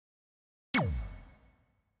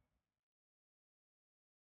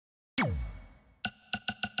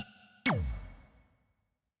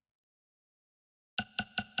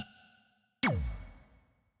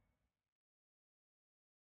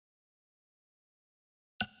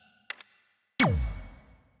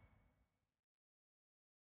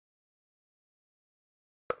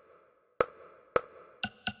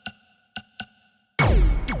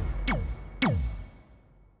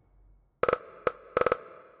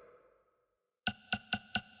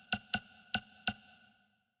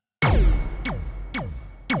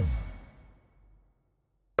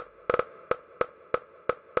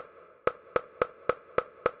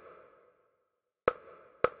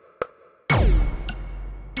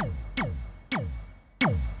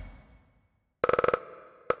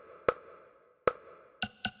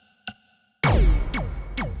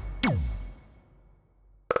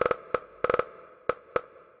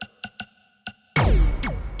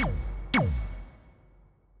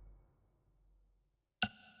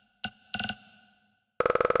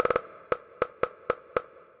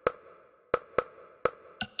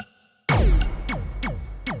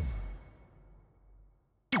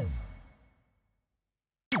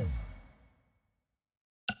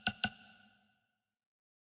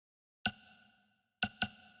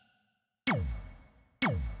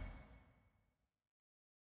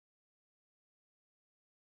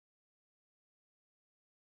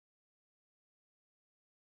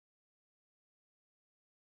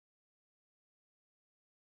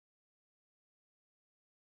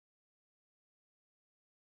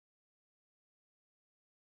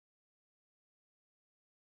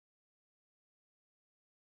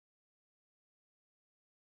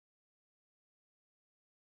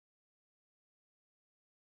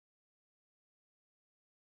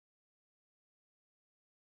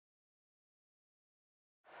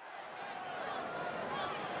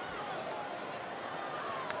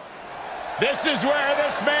This is where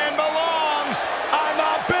this man belongs, on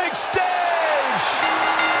the big stage!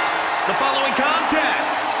 The following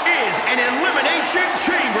contest is an Elimination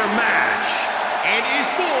Chamber match and is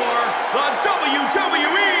for the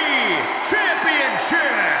WWE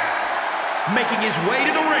Championship. Making his way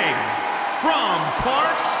to the ring from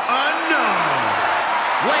parts unknown,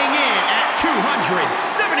 weighing in at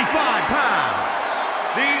 275 pounds,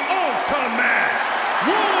 the Ultimate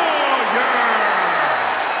Warrior.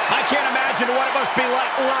 I can't imagine what it must be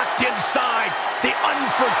like locked inside the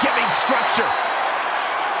unforgiving structure.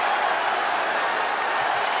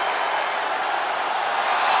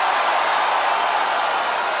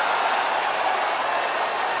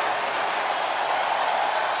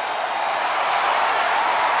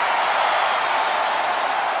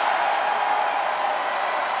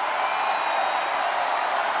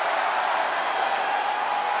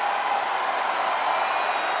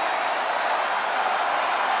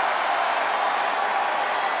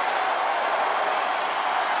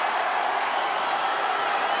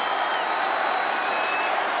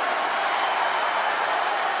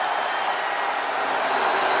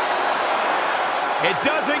 It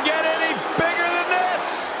doesn't get any bigger than this.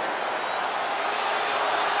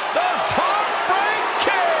 The Heartbreak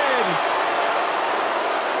Kid.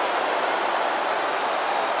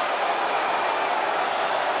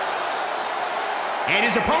 And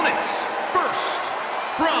his opponents, first,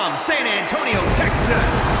 from San Antonio,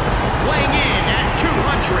 Texas, weighing in at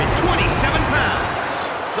 227 pounds,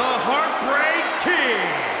 the Heartbreak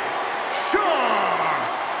Kid, Shawn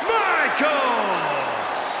Michaels.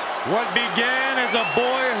 What began as a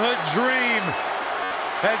boyhood dream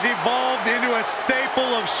has evolved into a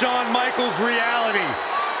staple of Shawn Michaels' reality.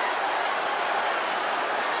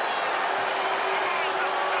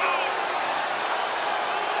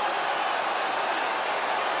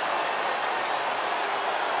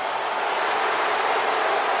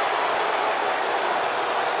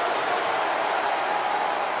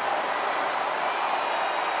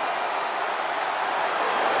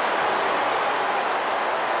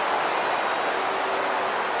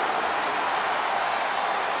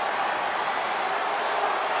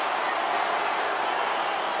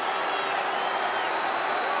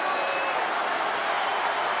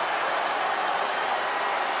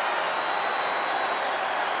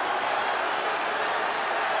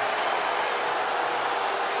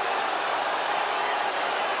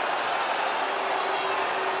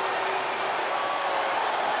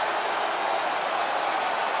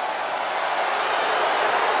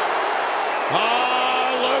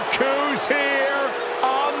 Oh, look who's here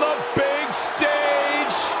on the big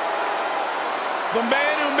stage. The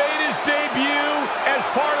man who made his debut as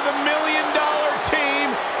part of the $1 Million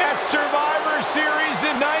Team at Survivor Series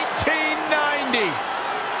in 1990.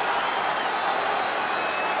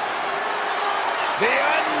 The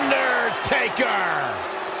Undertaker.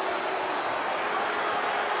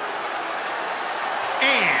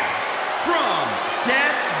 And from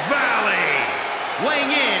Death Valley,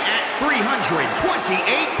 weighing in at 328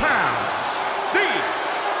 pounds, the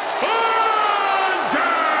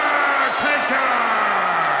Undertaker!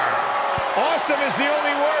 Awesome is the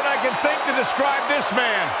only word I can think to describe this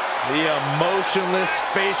man. The emotionless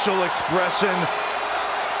facial expression,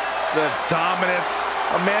 the dominance,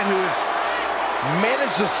 a man who has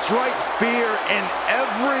managed to strike fear in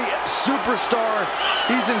every superstar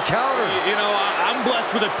he's encountered. You know, I'm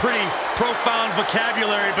blessed with a pretty profound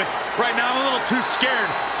vocabulary, but right now I'm a little too scared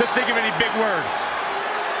to think of any big words.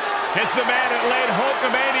 It's the man that laid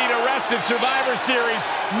Hulkamania to rest in Survivor Series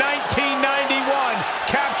 1991,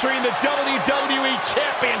 capturing the WWE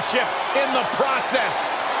Championship in the process.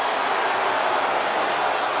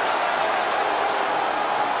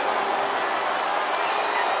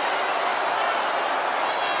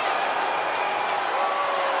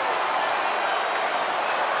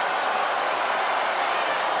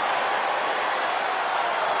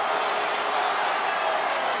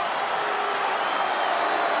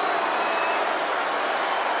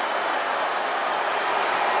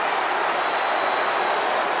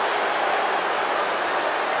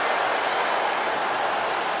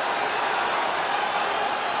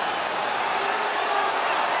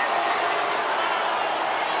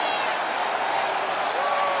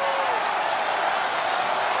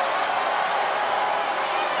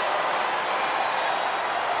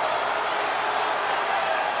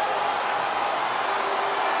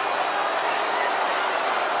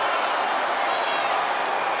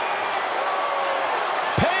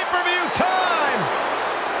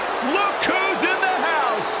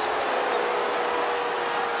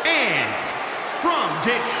 And from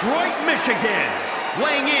Detroit, Michigan,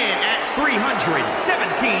 weighing in at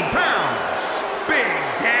 317 pounds, Big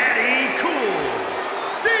Daddy Cool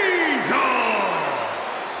Diesel.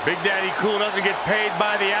 Big Daddy Cool doesn't get paid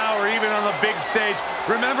by the hour, even on the big stage.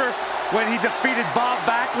 Remember when he defeated Bob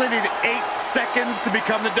Backlund in 8 seconds to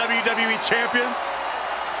become the WWE Champion?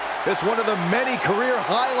 It's one of the many career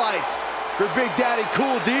highlights for Big Daddy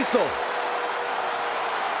Cool Diesel.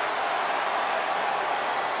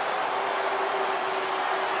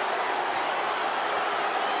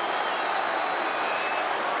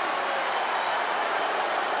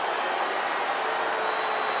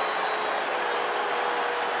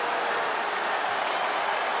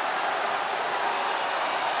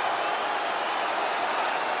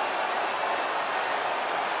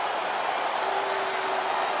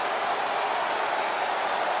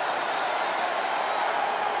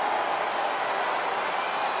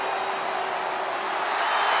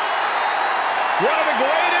 One of the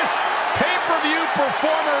greatest pay-per-view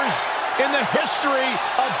performers in the history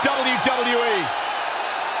of WWE.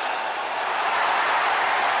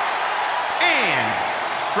 And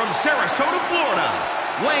from Sarasota, Florida,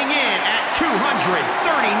 weighing in at 239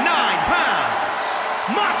 pounds,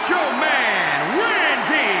 Macho Man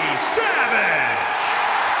Randy Savage.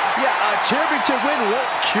 Yeah, a championship win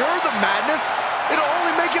won't cure the madness. It'll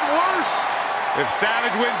only make it worse. If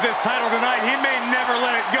Savage wins this title tonight, he may never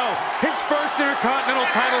let it go. His first Intercontinental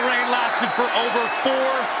title reign lasted for over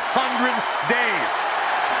 400 days.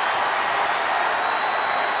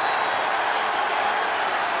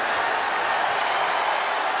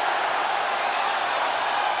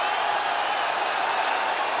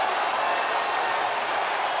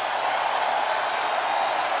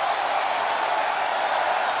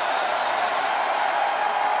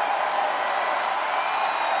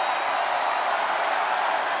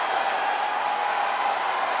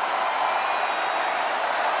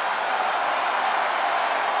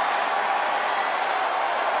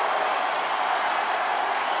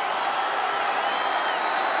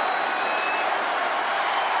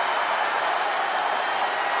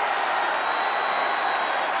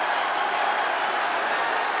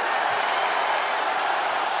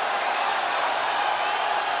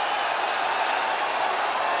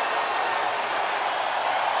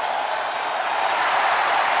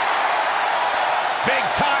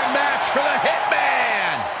 Big-time match for the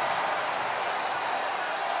Hitman.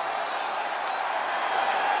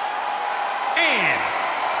 And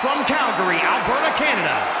from Calgary, Alberta,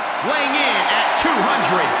 Canada, weighing in at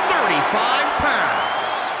 235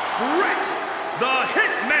 pounds, Bret the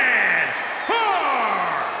Hitman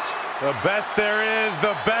Hart. The best there is,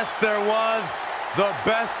 the best there was, the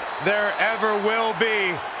best there ever will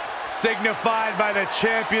be, signified by the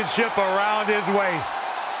championship around his waist.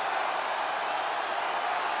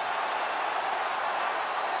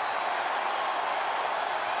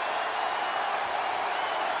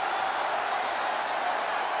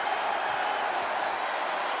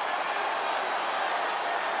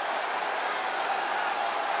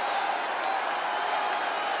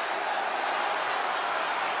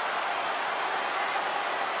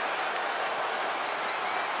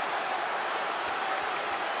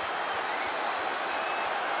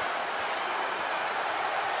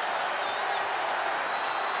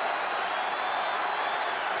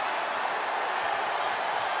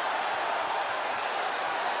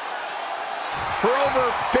 For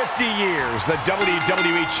over 50 years, the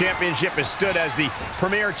WWE Championship has stood as the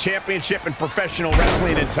premier championship in professional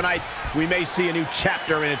wrestling, and tonight we may see a new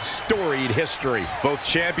chapter in its storied history. Both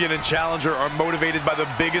champion and challenger are motivated by the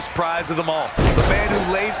biggest prize of them all. The man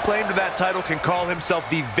who lays claim to that title can call himself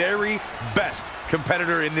the very best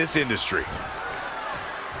competitor in this industry.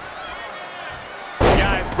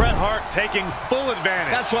 Guys, Bret Hart taking full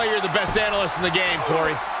advantage. That's why you're the best analyst in the game,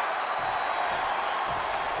 Corey.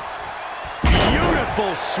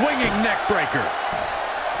 Beautiful swinging neck breaker.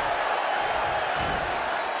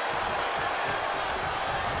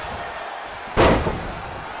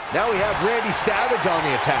 Now we have Randy Savage on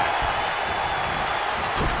the attack.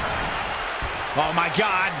 Oh my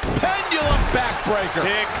God, pendulum backbreaker.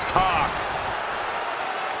 Tick-tock.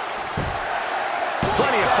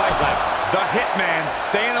 Plenty of fight left. The Hitman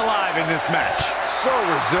staying alive in this match. So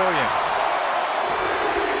resilient.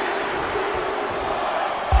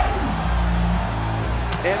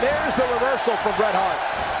 And there's the reversal from Bret Hart.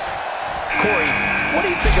 Corey, what do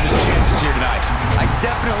you think of his chances here tonight? I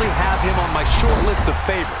definitely have him on my short list of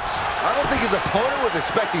favorites. I don't think his opponent was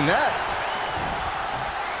expecting that.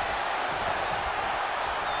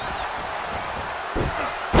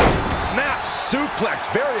 Snap suplex,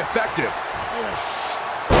 very effective.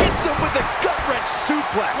 Hits him with the gut-wrench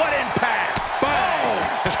suplex. What impact. Boom!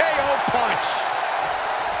 KO punch.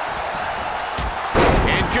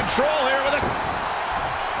 control here with a...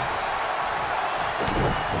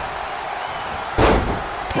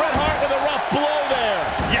 Bret Hart with a rough blow there.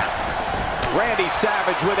 Yes. Randy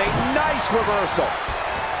Savage with a nice reversal.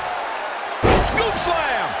 Scoop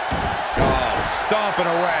slam. Oh, stomping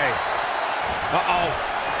away. Uh-oh.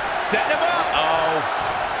 Setting him up. Oh.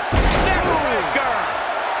 Neckbreaker.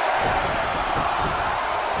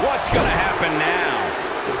 What's going to happen now?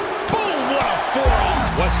 Boom, what a forearm.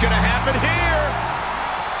 What's going to happen here?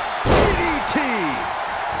 DDT.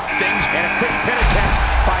 Things and a quick pin attempt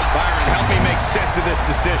by Byron. Help me make sense of this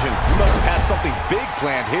decision. You must have had something big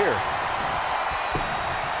planned here.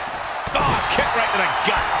 Oh, kick right to the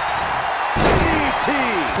gut. DDT.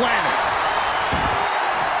 Planted.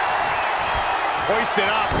 Hoisted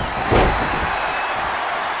up.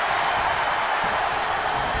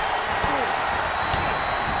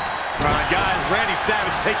 Right, guys, Randy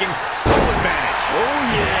Savage taking full advantage. Oh,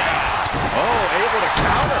 yeah. Oh, able to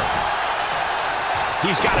counter.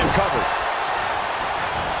 He's got him covered.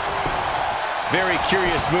 Very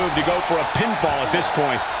curious move to go for a pinfall at this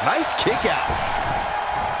point. Nice kick out.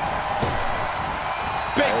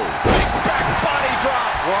 Big back body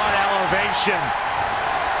drop. What elevation.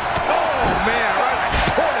 Oh, man, right at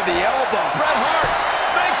the point of the elbow. Bret Hart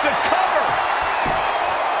makes a cover.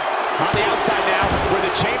 On the outside now, where the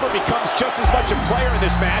chamber becomes just as much a player in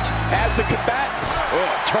this match as the combatants. Oh,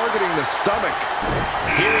 targeting the stomach.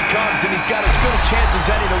 Here he comes, and he's got as good a chance as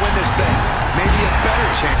any to win this thing. Maybe a better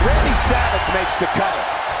chance. Randy Savage makes the cover.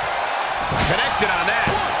 Connected on that.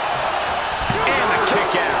 And the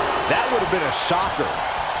kick out. That would have been a shocker.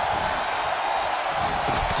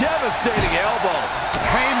 Devastating elbow.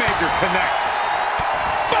 Haymaker connects.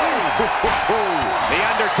 Boom! The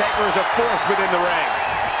Undertaker is a force within the ring.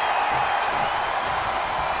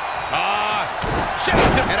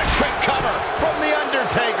 And a quick cover from the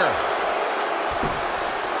Undertaker.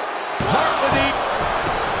 Hart with the...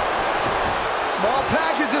 Small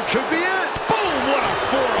packages could be it. Boom, what a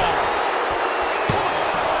forearm.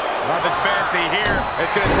 Nothing fancy here.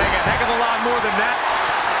 It's going to take a heck of a lot more than that.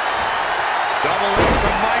 Double in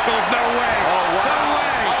from Michaels. No way. Oh, wow. No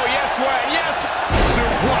way. Oh, yes way. Yes.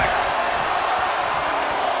 Suplex.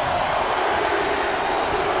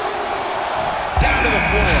 Down to the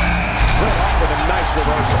floor. Bret Hart with a nice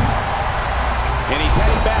reversal. And he's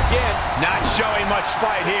heading back in. Not showing much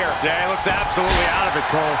fight here. Yeah, he looks absolutely out of it,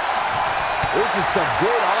 Cole. This is some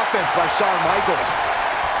great offense by Shawn Michaels.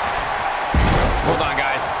 Hold on,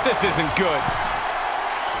 guys. This isn't good.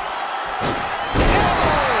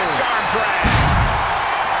 Arm drag.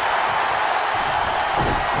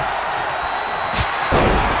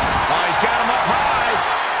 Oh, he's got him up high.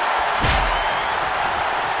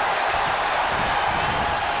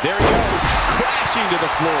 There he goes, crashing to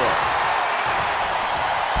the floor.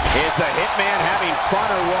 Is the Hitman having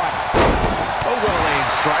fun or what? A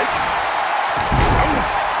well-aimed strike.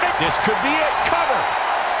 This could be it. Cover.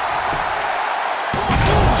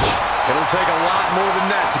 It'll take a lot more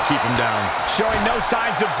than that to keep him down. Showing no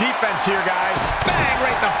signs of defense here, guys. Bang,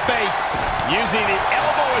 right in the face. Using the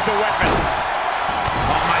elbow as a weapon.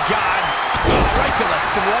 Oh, my God. Right to the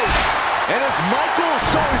throat. And it's Michaels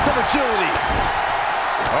showing some agility.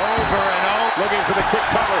 Over and over. Looking for the quick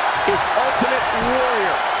cover is Ultimate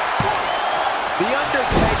Warrior. The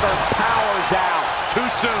Undertaker powers out. Too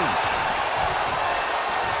soon.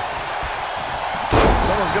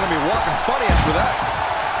 Someone's going to be walking funny after that.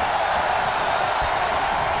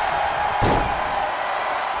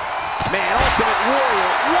 Man, Ultimate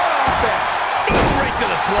Warrior, what offense! Right to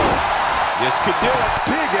the throat. This could do it.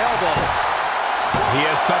 Big elbow. He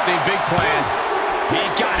has something big planned. He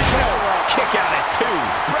got it. No. Kick out at 2.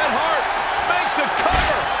 Bret Hart makes a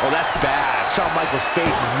cover. Oh, that's bad. Shawn Michaels'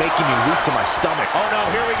 face is making me weak to my stomach. Oh,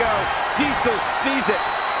 no. Here we go. Diesel sees it.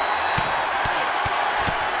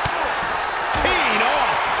 Teeing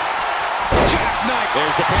off. Jackknife.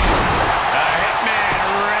 There's the pin. The Hitman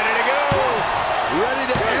ready to go. Ready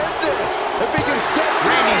to end this. If he can step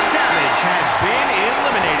Randy Savage has been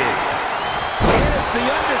eliminated. And it's the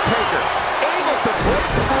Undertaker, able to break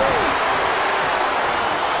free.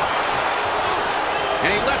 And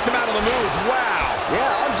he lets him out of the move. Wow.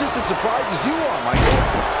 Yeah, I'm just as surprised as you are, Michael.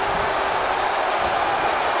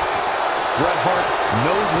 Bret Hart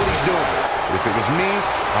knows what he's doing. If it was me,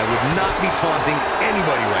 I would not be taunting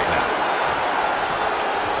anybody right now.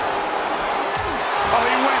 Oh,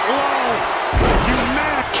 he went low. You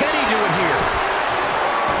mad? Can he do it here?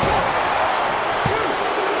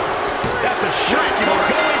 That's a shot.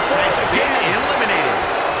 Going for it again. Eliminated.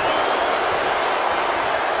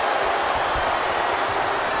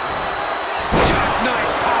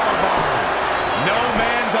 Jackknife powerbomb. No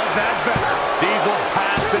man does that better. Diesel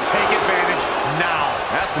has to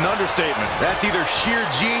understatement. That's either sheer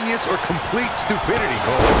genius or complete stupidity,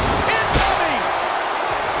 Cole. Incoming!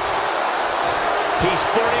 He's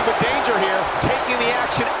flirting with danger here, taking the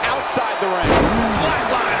action outside the ring.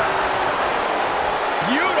 Flatliner.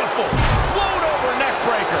 Beautiful. Float over neck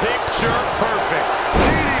breaker. Picture perfect.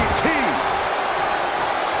 DDT.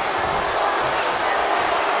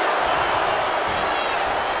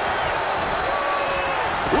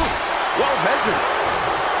 Ooh, well measured.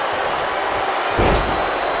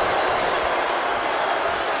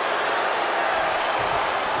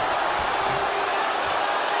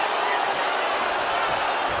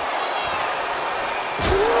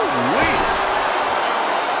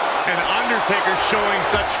 Undertaker showing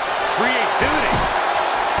such creativity.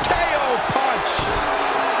 KO punch.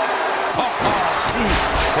 Oh, jeez.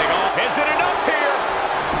 Take off. Is it enough here?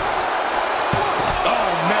 Oh,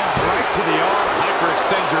 man, right to the arm.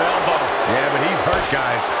 Hyperextend your elbow. Yeah, but he's hurt,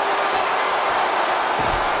 guys.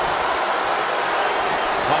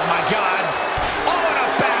 Oh, my God. Oh, and a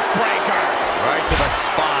backbreaker. Right to the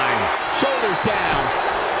spine. Shoulders down.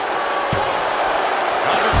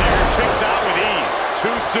 Undertaker kicks out with ease.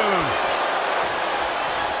 Too soon.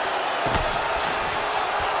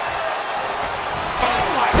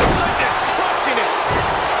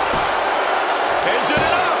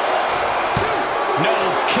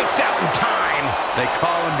 Out in time. They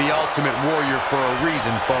call him the Ultimate Warrior for a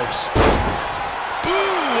reason, folks.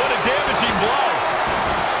 Ooh, what a damaging blow.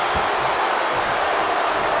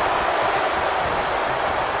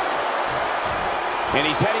 And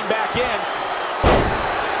he's heading back in.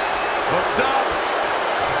 Hooked up.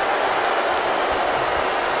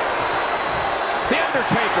 The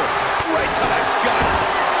Undertaker. Right to the gut.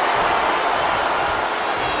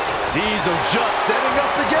 Diesel just setting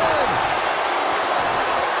up again.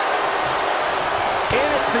 And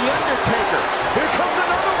it's the Undertaker. Here comes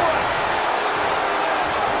another one.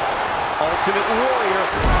 Ultimate Warrior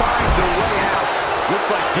finds a way out. Looks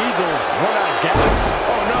like Diesel's run out of gas.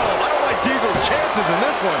 Oh, no. I don't like Diesel's chances in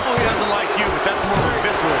this one. Oh, he doesn't like you, but that's more of a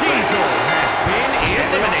visceral thing. Diesel has been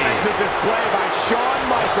eliminated. Offensive display by Shawn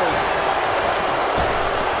Michaels.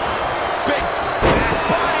 Big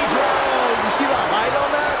body drop. You see the height on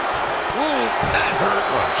that? Ooh, that hurt.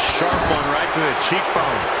 A sharp one right to the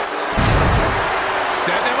cheekbone.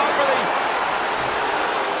 Setting him up for the...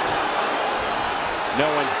 No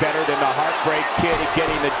one's better than the Heartbreak Kid at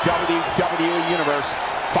getting the WWE Universe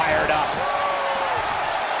fired up.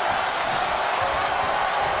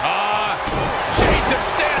 Shades of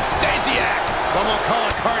Stan Stasiak. Someone call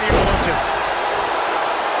it cardio lunges.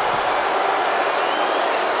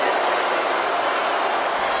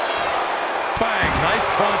 Bang, nice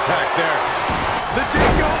contact there. The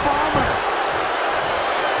Dingo Bomber.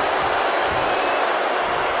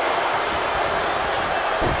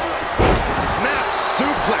 Snap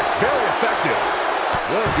suplex, very effective.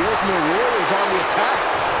 Well, the Ultimate Warrior's on the attack.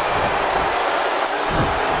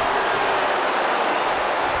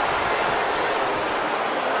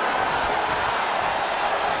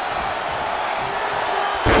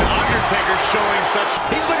 And Undertaker showing such...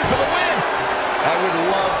 He's looking for the win. I would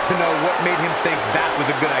love to know what made him think that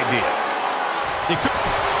was a good idea.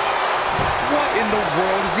 What in the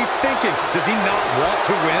world is he thinking? Does he not want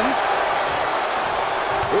to win?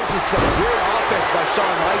 This is some great offense by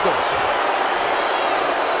Shawn Michaels.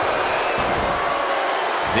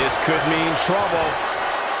 This could mean trouble.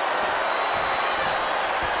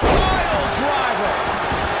 Pile driver.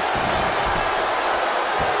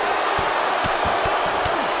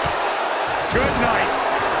 Good night.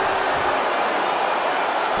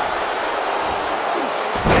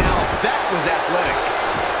 Now, that was athletic.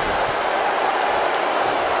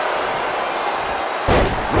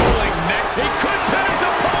 Rolling next. He could pin his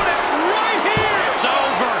opponent right here. It's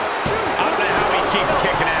over. I don't know how he keeps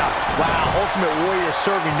kicking out. Wow, Ultimate Warrior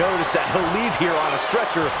serving notice that he'll leave here on a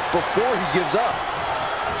stretcher before he gives up.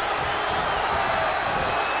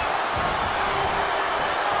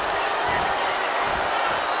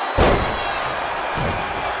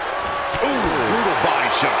 Ooh, brutal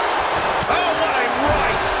body shot. Oh, what a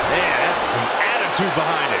right. Man, that's some attitude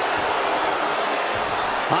behind it.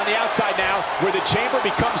 On the outside now, where the Chamber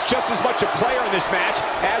becomes just as much a player in this match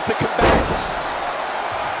as the combatants.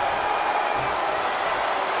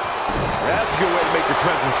 That's a good way to make your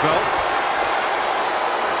presence felt.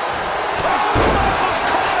 Michaels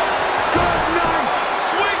caught him. Good night.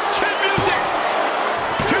 Sweet chin music.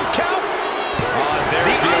 2 count. The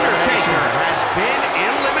Undertaker has been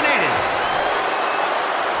eliminated.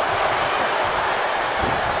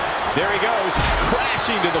 There he goes,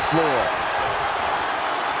 crashing to the floor.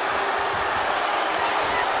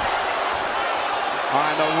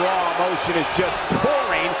 And the raw emotion is just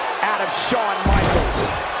pouring out of Shawn Michaels.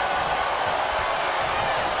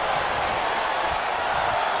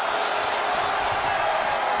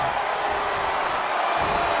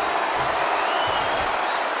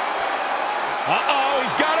 Uh-oh,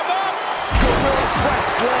 he's got him up. Gorilla press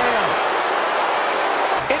slam.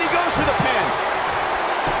 And he goes for the pin.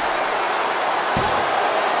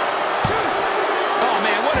 Oh,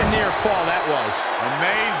 man, what a near fall that was.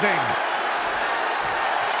 Amazing.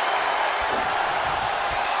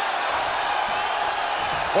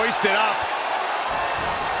 Hoisted up.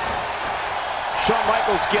 Shawn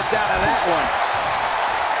Michaels gets out of that one.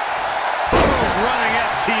 Boom, running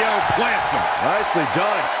STO plants him. Nicely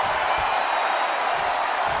done.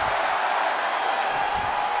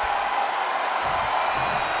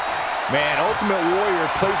 Man, Ultimate Warrior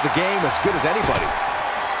plays the game as good as anybody.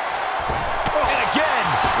 And again.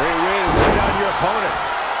 Great way to wear down your opponent.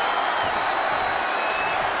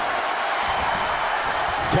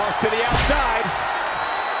 Toss to the outside.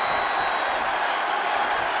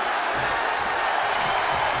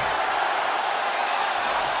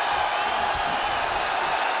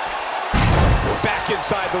 Back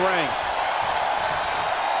inside the ring.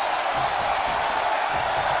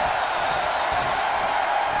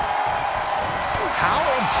 How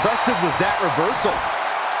impressive was that reversal?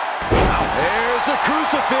 Wow. There's a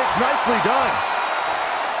crucifix. Nicely done.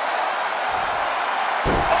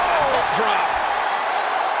 Oh, drop.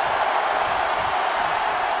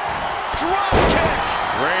 Drop kick.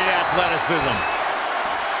 Great athleticism.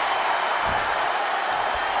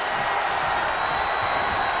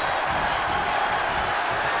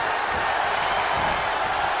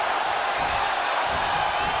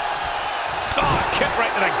 Oh, kick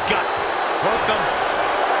right to the gut. Worked him.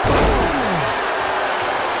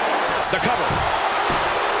 The cover.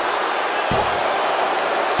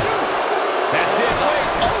 That's it. Wait,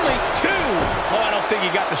 only two. Oh, I don't think he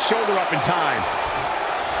got the shoulder up in time.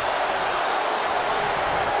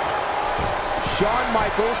 Shawn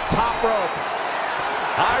Michaels, top rope.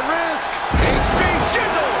 High risk. HB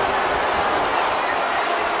Shizzle.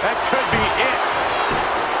 That could be it.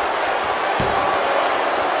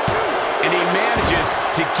 And he manages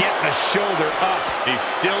to get the shoulder up. He's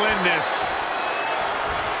still in this.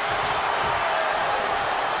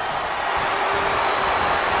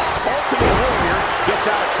 Ultimate Warrior gets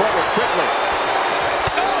out of trouble quickly.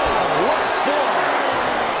 Oh, what for?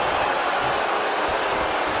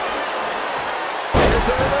 There's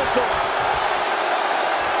the reversal.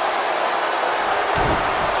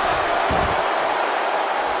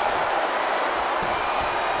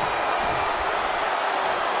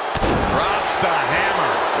 Drops the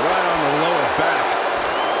hammer. Right on the lower back.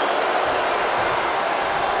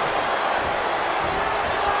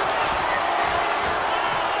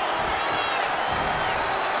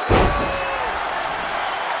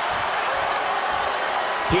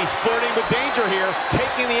 He's flirting with danger here,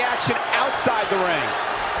 taking the action outside the ring.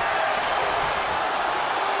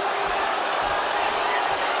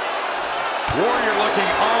 Warrior looking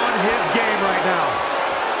on his game right now.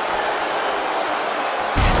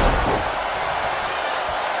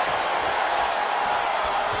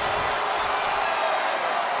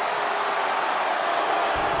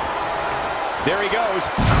 There he goes,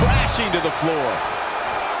 crashing to the floor.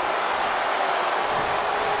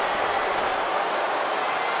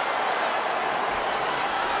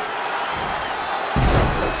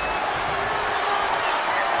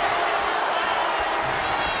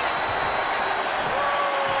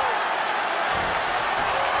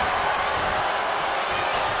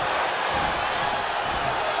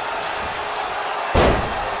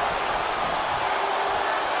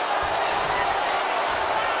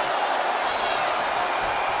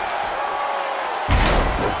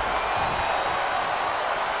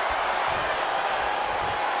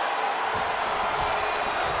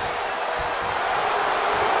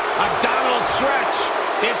 Abdominal stretch.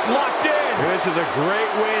 It's locked in. This is a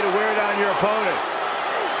great way to wear down your opponent.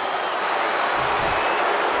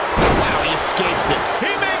 Wow, he escapes it.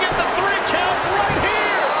 He may get the 3 count right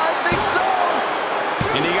here. I think so.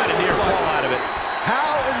 And he got a near fall out of it.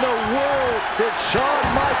 How in the world did Shawn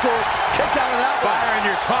Michaels kick out of that one? Byron,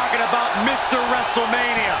 you're talking about Mr.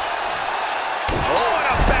 WrestleMania. Oh, and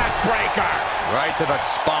a backbreaker. Right to the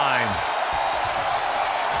spine.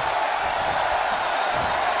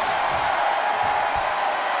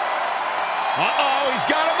 Uh-oh, he's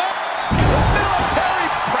got him up. Military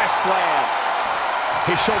press slam.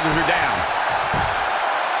 His shoulders are down.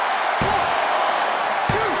 1,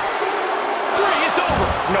 2, 3, it's over.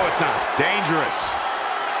 No, it's not. Dangerous.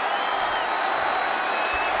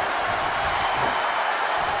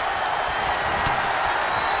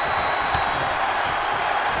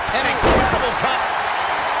 come.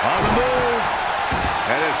 On the move.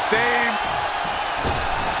 And it's Steve.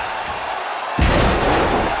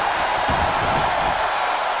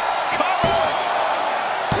 Cover.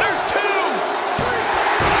 There's two.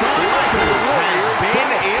 Shawn Michaels has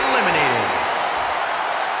been eliminated.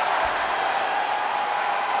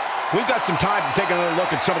 We've got some time to take another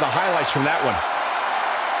look at some of the highlights from that one.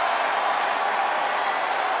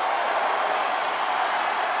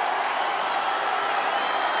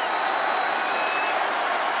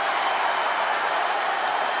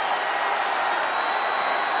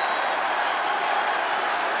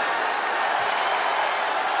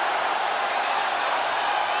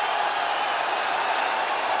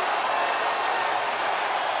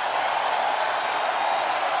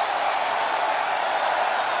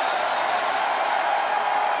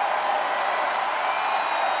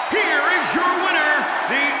 Here is your winner,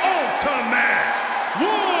 the Ultimate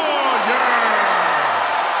Warrior.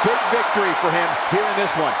 Big victory for him here in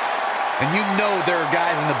this one. And you know there are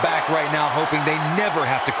guys in the back right now hoping they never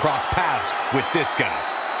have to cross paths with this guy.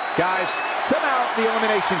 Guys, somehow the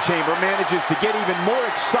Elimination Chamber manages to get even more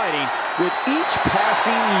exciting with each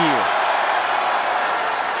passing year.